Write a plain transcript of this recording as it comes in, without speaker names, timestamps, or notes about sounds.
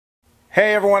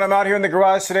Hey everyone, I'm out here in the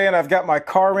garage today and I've got my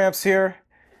car ramps here.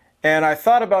 And I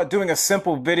thought about doing a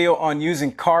simple video on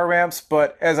using car ramps,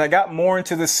 but as I got more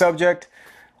into this subject,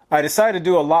 I decided to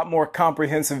do a lot more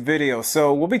comprehensive video.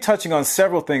 So we'll be touching on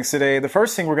several things today. The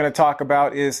first thing we're going to talk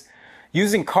about is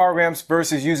using car ramps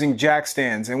versus using jack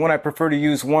stands and when I prefer to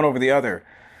use one over the other.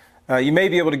 You may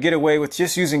be able to get away with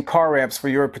just using car ramps for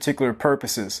your particular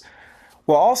purposes.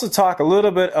 We'll also talk a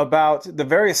little bit about the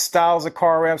various styles of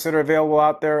car ramps that are available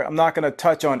out there. I'm not going to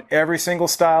touch on every single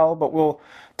style, but we'll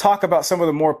talk about some of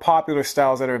the more popular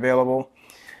styles that are available.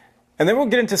 And then we'll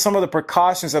get into some of the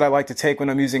precautions that I like to take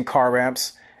when I'm using car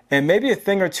ramps, and maybe a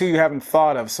thing or two you haven't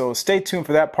thought of. So stay tuned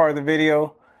for that part of the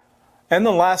video. And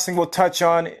the last thing we'll touch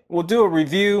on, we'll do a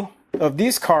review of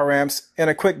these car ramps and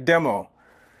a quick demo.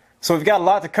 So we've got a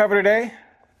lot to cover today,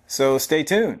 so stay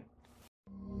tuned.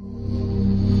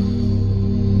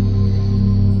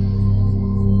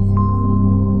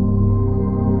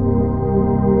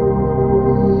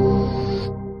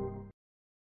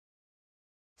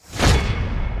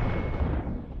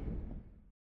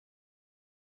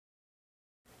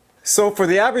 So for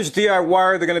the average DIYer,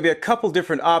 there are going to be a couple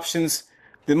different options.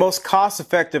 The most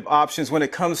cost-effective options when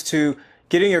it comes to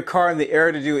getting your car in the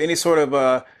air to do any sort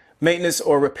of maintenance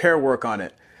or repair work on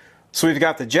it. So we've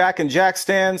got the jack and jack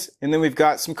stands, and then we've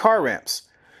got some car ramps.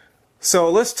 So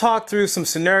let's talk through some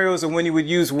scenarios of when you would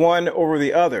use one over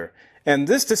the other. And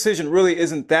this decision really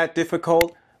isn't that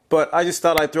difficult, but I just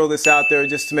thought I'd throw this out there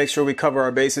just to make sure we cover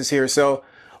our bases here. So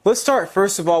let's start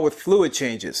first of all with fluid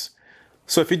changes.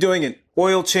 So if you're doing an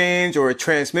oil change or a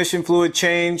transmission fluid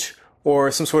change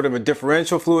or some sort of a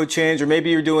differential fluid change, or maybe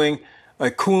you're doing a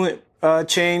coolant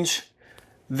change,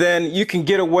 then you can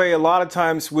get away a lot of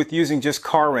times with using just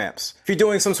car ramps. If you're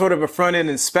doing some sort of a front end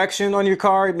inspection on your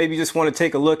car, maybe you just want to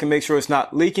take a look and make sure it's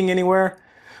not leaking anywhere,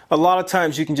 a lot of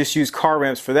times you can just use car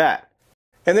ramps for that.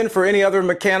 And then for any other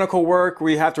mechanical work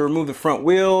where you have to remove the front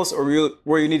wheels or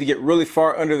where you need to get really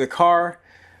far under the car,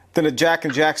 then a jack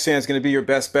and jack stand is going to be your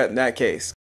best bet in that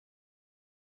case.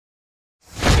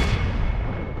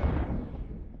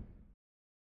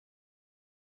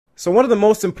 So one of the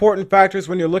most important factors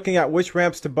when you're looking at which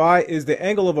ramps to buy is the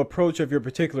angle of approach of your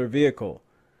particular vehicle.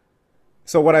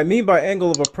 So what I mean by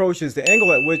angle of approach is the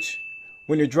angle at which,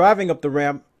 when you're driving up the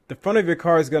ramp, the front of your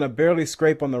car is going to barely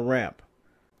scrape on the ramp.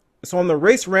 So on the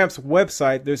Race Ramps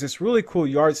website, there's this really cool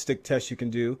yardstick test you can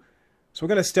do. So we're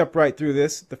going to step right through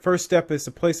this. The first step is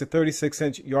to place a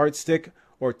 36-inch yardstick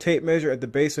or tape measure at the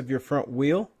base of your front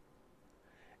wheel.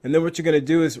 And then what you're going to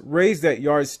do is raise that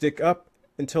yardstick up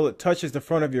until it touches the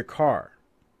front of your car.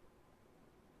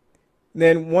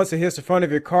 Then once it hits the front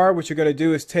of your car, what you're going to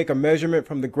do is take a measurement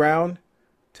from the ground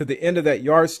to the end of that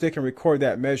yardstick and record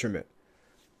that measurement.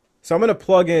 So I'm going to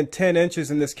plug in 10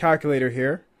 inches in this calculator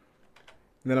here.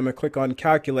 And then I'm going to click on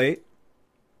calculate.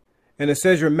 And it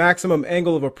says your maximum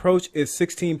angle of approach is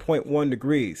 16.1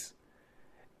 degrees.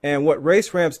 And what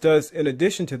Race Ramps does in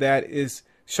addition to that is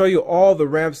show you all the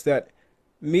ramps that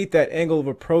meet that angle of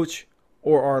approach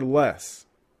or are less.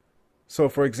 So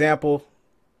for example,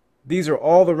 these are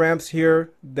all the ramps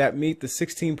here that meet the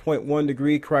 16.1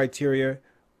 degree criteria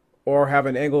or have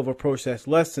an angle of approach that's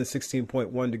less than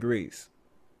 16.1 degrees.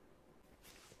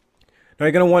 Now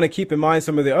you're going to want to keep in mind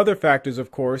some of the other factors, of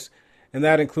course, and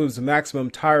that includes the maximum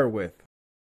tire width.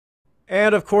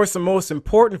 And of course, the most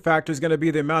important factor is going to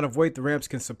be the amount of weight the ramps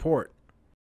can support.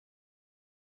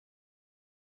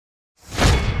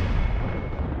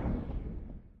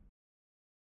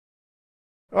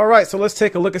 Alright, so let's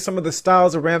take a look at some of the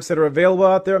styles of ramps that are available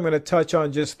out there. I'm going to touch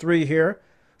on just three here.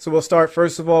 So we'll start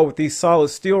first of all with these solid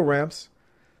steel ramps.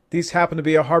 These happen to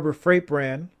be a Harbor Freight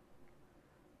brand.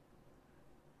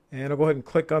 And I'll go ahead and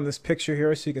click on this picture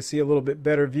here so you can see a little bit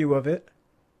better view of it.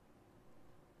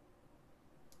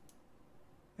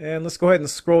 And let's go ahead and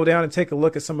scroll down and take a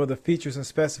look at some of the features and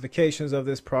specifications of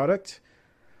this product.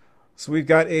 So we've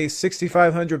got a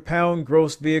 6,500 pound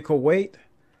gross vehicle weight,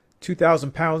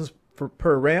 2,000 pounds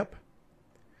per ramp,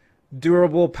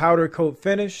 durable powder coat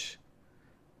finish.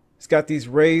 It's got these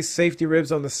raised safety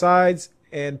ribs on the sides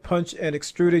and punch and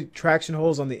extruded traction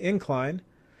holes on the incline.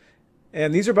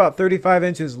 And these are about 35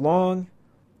 inches long,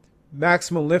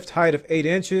 maximum lift height of 8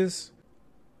 inches.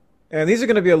 And these are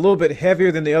going to be a little bit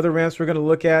heavier than the other ramps we're going to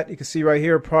look at. You can see right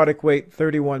here, product weight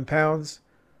 31 pounds.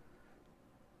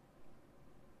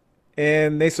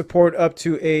 And they support up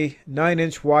to a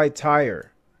 9-inch wide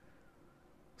tire.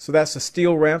 So that's the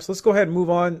steel ramps. Let's go ahead and move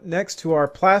on next to our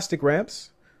plastic ramps.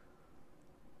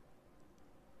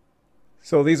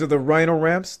 So these are the Rhino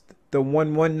Ramps, the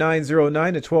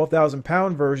 11909, the 12,000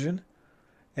 pound version.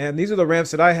 And these are the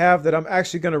ramps that I have that I'm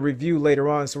actually going to review later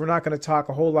on, so we're not going to talk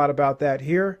a whole lot about that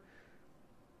here.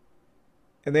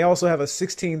 And they also have a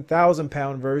 16,000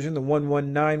 pound version, the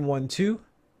 11912.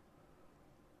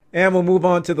 And we'll move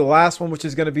on to the last one, which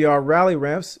is going to be our rally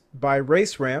ramps by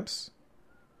Race Ramps.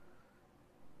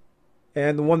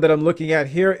 And the one that I'm looking at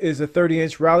here is the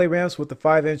 30-inch rally ramps with the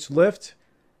 5-inch lift.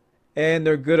 And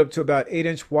they're good up to about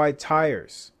 8-inch wide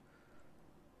tires.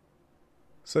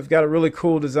 So they've got a really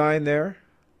cool design there.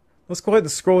 Let's go ahead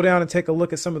and scroll down and take a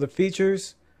look at some of the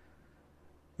features.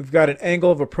 We've got an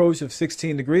angle of approach of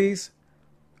 16 degrees,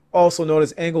 also known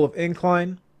as angle of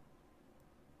incline.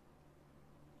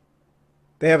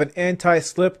 They have an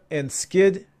anti-slip and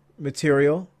skid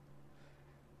material.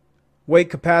 Weight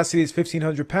capacity is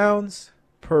 1,500 pounds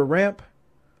per ramp.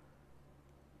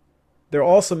 They're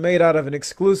also made out of an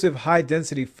exclusive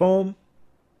high-density foam.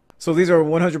 So these are a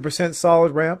 100%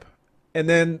 solid ramp. And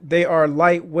then they are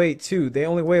lightweight too. They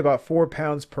only weigh about 4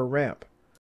 pounds per ramp.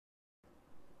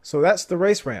 So that's the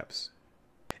Race Ramps.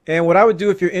 And what I would do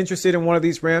if you're interested in one of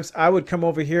these ramps, I would come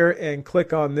over here and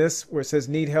click on this where it says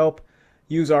need help.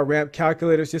 Use our ramp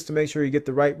calculators just to make sure you get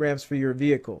the right ramps for your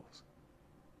vehicles.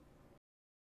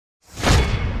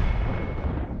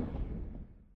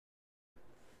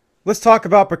 Let's talk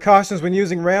about precautions when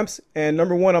using ramps. And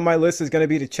number one on my list is going to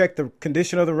be to check the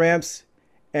condition of the ramps.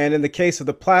 And in the case of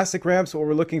the plastic ramps, what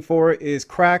we're looking for is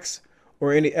cracks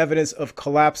or any evidence of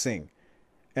collapsing.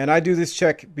 And I do this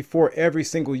check before every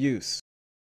single use.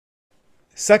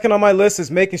 Second on my list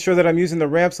is making sure that I'm using the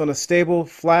ramps on a stable,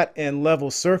 flat, and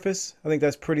level surface. I think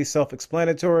that's pretty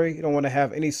self-explanatory. You don't want to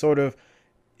have any sort of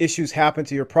issues happen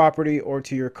to your property or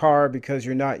to your car because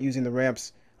you're not using the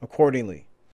ramps accordingly.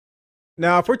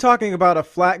 Now, if we're talking about a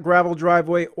flat gravel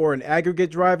driveway or an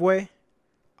aggregate driveway,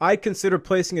 I'd consider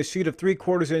placing a sheet of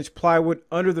 3/4 inch plywood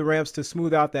under the ramps to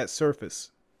smooth out that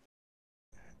surface.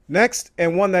 Next,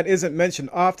 and one that isn't mentioned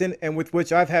often and with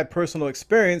which I've had personal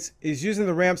experience, is using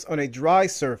the ramps on a dry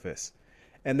surface.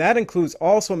 And that includes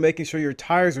also making sure your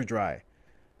tires are dry.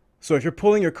 So if you're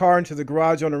pulling your car into the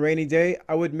garage on a rainy day,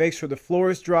 I would make sure the floor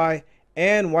is dry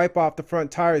and wipe off the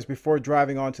front tires before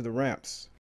driving onto the ramps.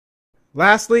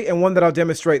 Lastly, and one that I'll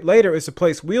demonstrate later, is to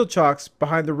place wheel chocks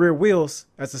behind the rear wheels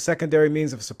as a secondary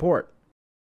means of support.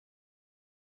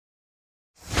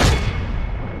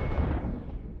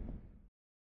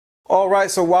 Alright,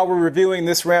 so while we're reviewing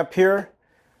this ramp here,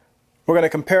 we're going to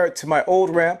compare it to my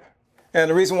old ramp. And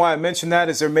the reason why I mention that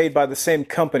is they're made by the same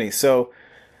company. So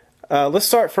let's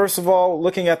start first of all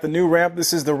looking at the new ramp.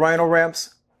 This is the Rhino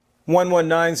Ramps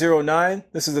 11909.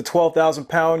 This is the 12,000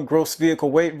 pound gross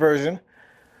vehicle weight version.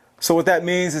 So what that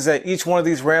means is that each one of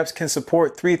these ramps can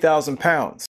support 3,000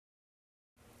 pounds.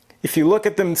 If you look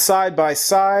at them side by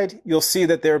side, you'll see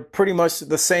that they're pretty much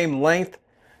the same length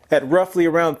at roughly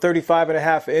around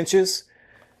 35.5 inches.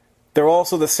 They're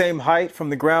also the same height from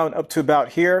the ground up to about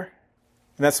here,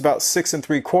 and that's about 6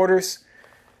 3/4.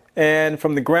 And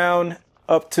from the ground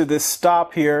up to this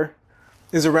stop here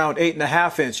is around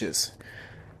 8.5 inches.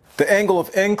 The angle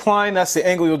of incline, that's the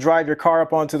angle you'll drive your car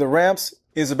up onto the ramps,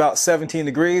 is about 17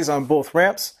 degrees on both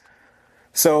ramps.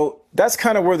 So that's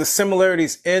kind of where the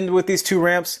similarities end with these two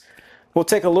ramps. We'll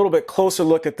take a little bit closer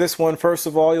look at this one. First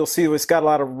of all, you'll see it's got a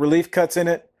lot of relief cuts in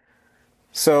it.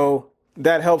 So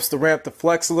that helps the ramp to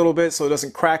flex a little bit so it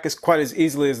doesn't crack quite as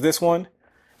easily as this one.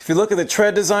 If you look at the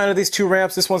tread design of these two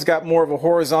ramps, this one's got more of a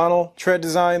horizontal tread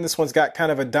design. This one's got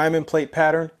kind of a diamond plate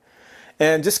pattern.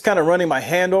 And just kind of running my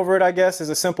hand over it, I guess, is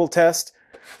a simple test.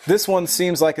 This one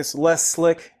seems like it's less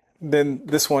slick than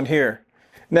this one here.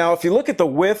 Now, if you look at the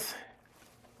width,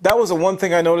 that was the one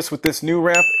thing I noticed with this new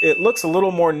ramp. It looks a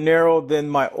little more narrow than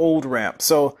my old ramp.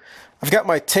 So I've got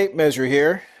my tape measure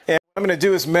here. And what I'm going to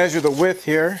do is measure the width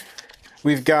here.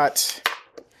 We've got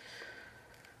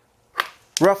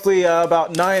roughly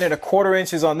about 9 1/4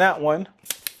 inches on that one.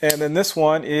 And then this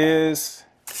one is,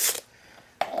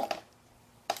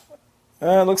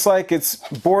 looks like it's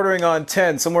bordering on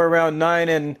 10, somewhere around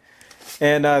 9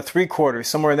 3/4,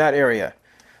 somewhere in that area.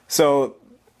 So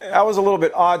that was a little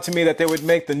bit odd to me that they would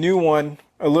make the new one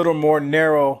a little more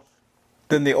narrow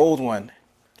than the old one.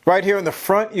 Right here in the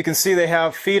front, you can see they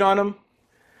have feet on them,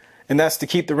 and that's to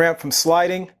keep the ramp from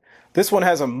sliding. This one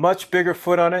has a much bigger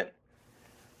foot on it,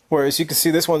 whereas you can see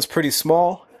this one's pretty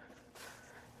small.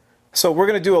 So we're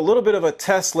going to do a little bit of a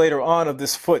test later on of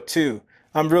this foot too.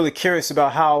 I'm really curious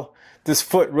about how this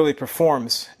foot really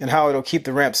performs and how it'll keep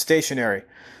the ramp stationary.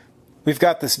 We've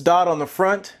got this dot on the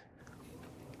front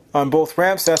on both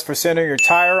ramps. That's for centering your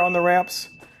tire on the ramps.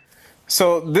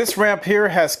 So this ramp here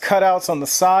has cutouts on the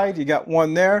side. You got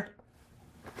one there.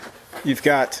 You've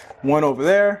got one over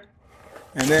there.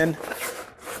 And then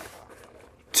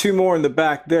 2 more in the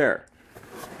back there.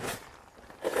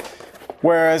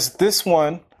 Whereas this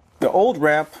one, the old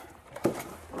ramp,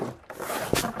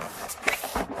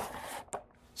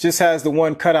 just has the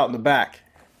one cut out in the back.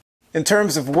 In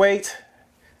terms of weight,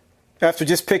 after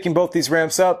just picking both these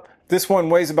ramps up, this one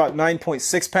weighs about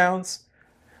 9.6 pounds,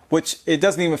 which it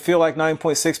doesn't even feel like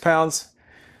 9.6 pounds.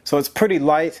 So it's pretty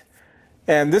light.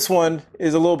 And this one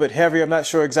is a little bit heavier. I'm not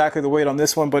sure exactly the weight on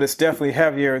this one, but it's definitely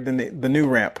heavier than the new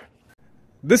ramp.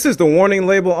 This is the warning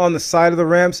label on the side of the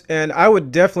ramps, and I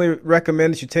would definitely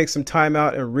recommend that you take some time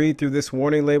out and read through this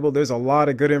warning label. There's a lot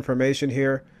of good information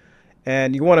here,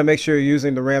 and you want to make sure you're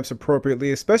using the ramps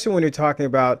appropriately, especially when you're talking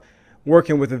about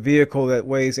working with a vehicle that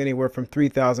weighs anywhere from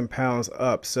 3,000 pounds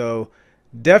up. So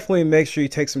definitely make sure you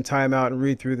take some time out and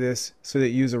read through this so that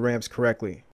you use the ramps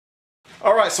correctly.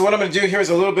 All right, so what I'm going to do here is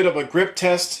a little bit of a grip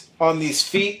test on these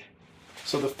feet.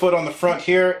 So the foot on the front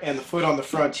here and the foot on the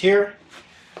front here.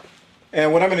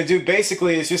 And what I'm going to do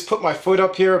basically is just put my foot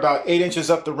up here about 8 inches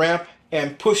up the ramp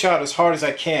and push out as hard as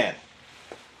I can.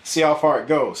 See how far it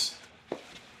goes.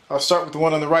 I'll start with the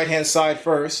one on the right hand side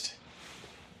first.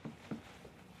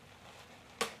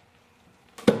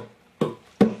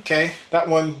 Okay, that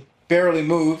one barely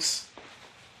moves.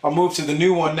 I'll move to the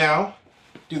new one now.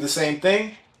 Do the same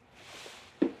thing.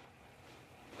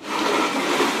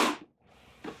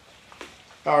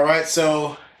 Alright,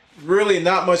 so really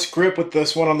not much grip with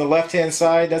this one on the left hand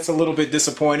side. That's a little bit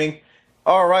disappointing.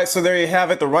 Alright, so there you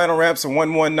have it, the Rhino Ramps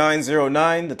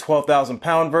 11909, the 12,000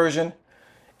 pound version.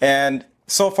 And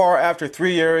so far, after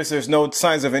 3 years, there's no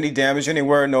signs of any damage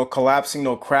anywhere, no collapsing,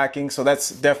 no cracking, so that's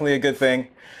definitely a good thing.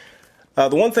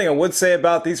 The one thing I would say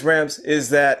about these ramps is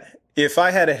that if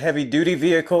I had a heavy duty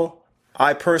vehicle,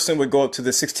 I personally would go up to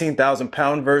the 16,000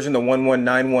 pound version, the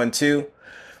 11912.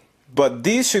 But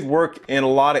these should work in a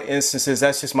lot of instances.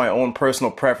 That's just my own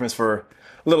personal preference for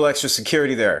a little extra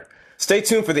security there. Stay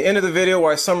tuned for the end of the video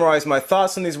where I summarize my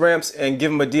thoughts on these ramps and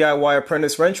give them a DIY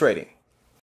apprentice wrench rating.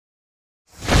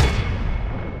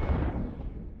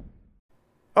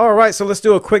 Alright, so let's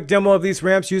do a quick demo of these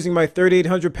ramps using my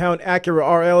 3,800 pound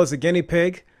Acura RL as a guinea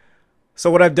pig. So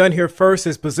what I've done here first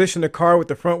is position the car with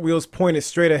the front wheels pointed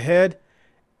straight ahead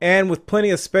and with plenty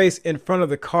of space in front of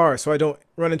the car so I don't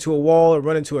run into a wall or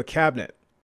run into a cabinet.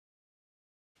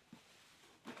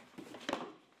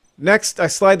 Next, I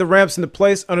slide the ramps into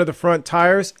place under the front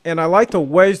tires, and I like to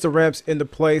wedge the ramps into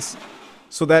place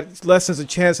so that it lessens the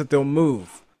chance that they'll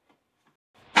move.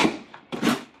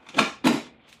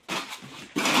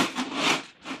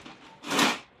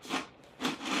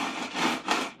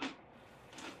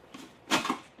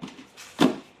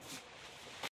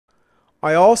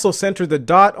 I also center the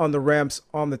dot on the ramps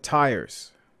on the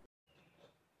tires.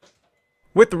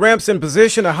 With the ramps in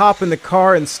position, I hop in the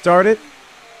car and start it.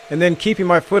 And then keeping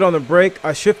my foot on the brake,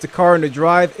 I shift the car into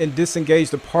drive and disengage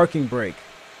the parking brake.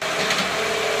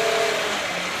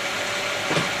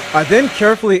 I then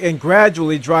carefully and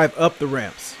gradually drive up the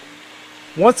ramps.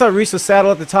 Once I reach the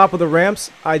saddle at the top of the ramps,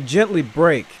 I gently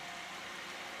brake.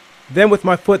 Then with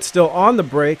my foot still on the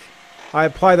brake, I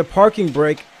apply the parking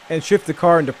brake and shift the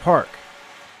car into park.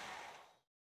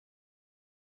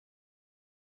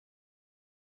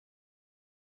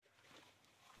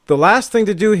 The last thing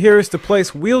to do here is to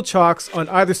place wheel chocks on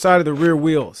either side of the rear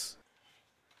wheels.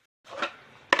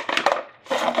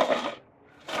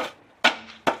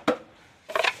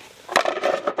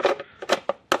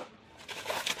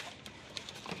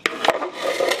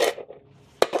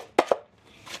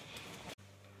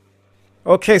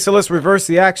 Okay, so let's reverse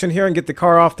the action here and get the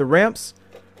car off the ramps.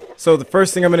 So the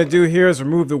first thing I'm going to do here is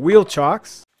remove the wheel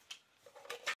chocks.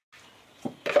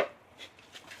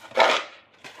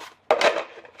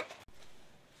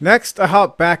 Next, I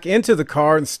hop back into the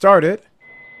car and start it.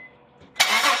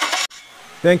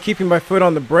 Then, keeping my foot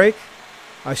on the brake,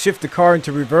 I shift the car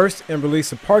into reverse and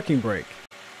release the parking brake.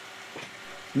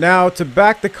 Now, to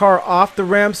back the car off the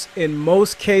ramps, in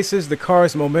most cases, the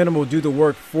car's momentum will do the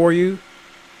work for you.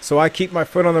 So I keep my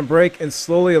foot on the brake and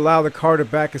slowly allow the car to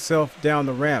back itself down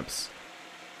the ramps.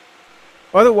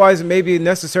 Otherwise, it may be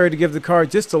necessary to give the car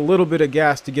just a little bit of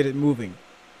gas to get it moving.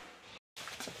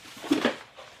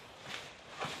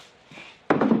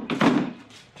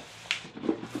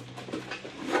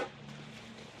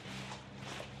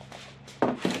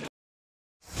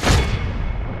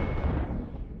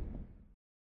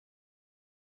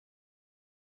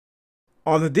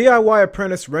 On the DIY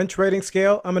Apprentice wrench rating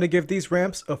scale, I'm going to give these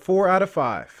ramps a 4 out of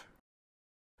 5.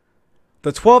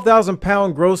 The 12,000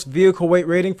 pound gross vehicle weight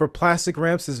rating for plastic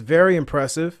ramps is very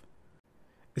impressive.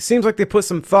 It seems like they put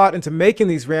some thought into making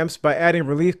these ramps by adding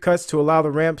relief cuts to allow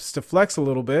the ramps to flex a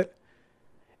little bit.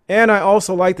 And I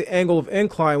also like the angle of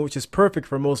incline, which is perfect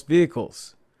for most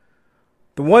vehicles.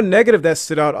 The one negative that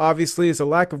stood out obviously is the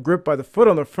lack of grip by the foot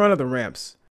on the front of the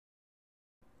ramps.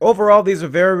 Overall, these are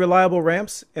very reliable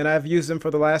ramps, and I've used them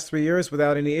for the last 3 years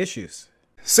without any issues.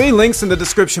 See links in the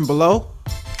description below.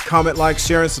 Comment, like,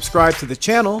 share, and subscribe to the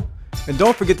channel. And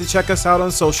don't forget to check us out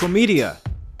on social media.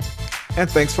 And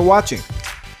thanks for watching.